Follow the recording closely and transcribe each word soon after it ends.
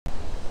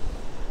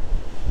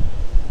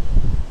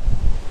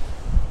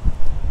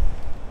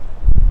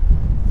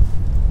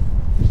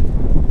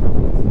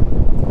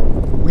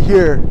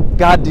hear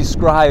God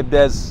described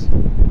as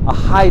a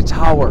high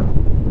tower.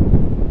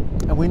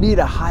 And we need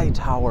a high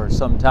tower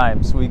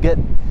sometimes. We get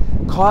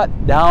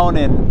caught down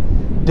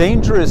in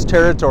dangerous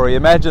territory.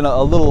 Imagine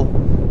a little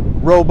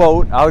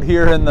rowboat out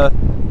here in the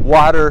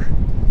water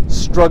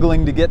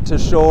struggling to get to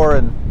shore,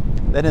 and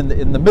then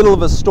in the middle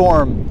of a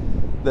storm,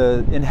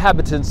 the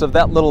inhabitants of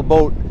that little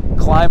boat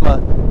climb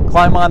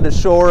onto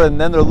shore,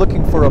 and then they're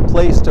looking for a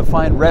place to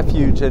find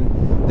refuge,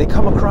 and they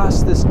come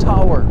across this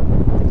tower.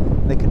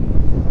 They can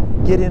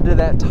get into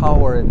that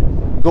tower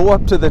and go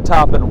up to the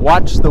top and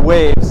watch the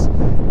waves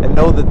and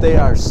know that they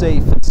are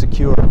safe and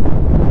secure.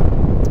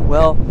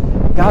 Well,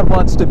 God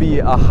wants to be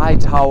a high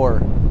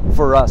tower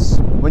for us.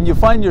 When you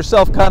find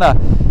yourself kind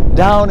of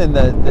down in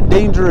the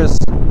dangerous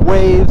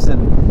waves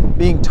and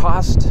being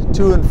tossed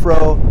to and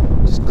fro,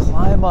 just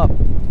climb up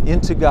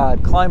into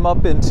God, climb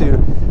up into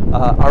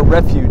our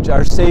refuge,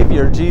 our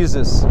Savior,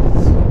 Jesus.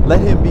 Let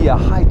Him be a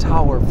high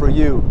tower for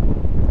you.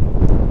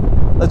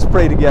 Let's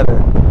pray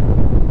together.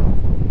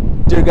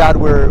 Dear God,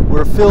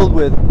 we're filled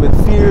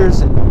with fears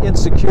and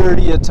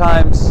insecurity at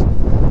times.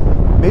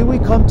 May we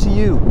come to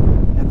You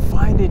and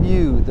find in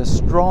You the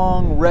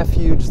strong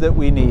refuge that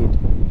we need.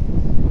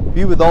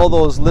 Be with all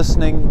those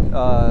listening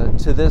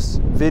to this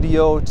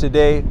video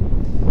today.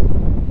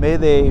 May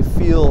they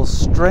feel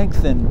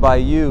strengthened by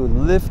You,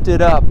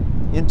 lifted up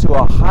into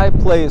a high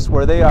place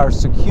where they are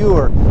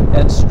secure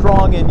and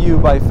strong in You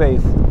by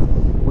faith.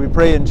 We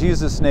pray in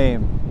Jesus'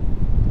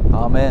 name.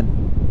 Amen.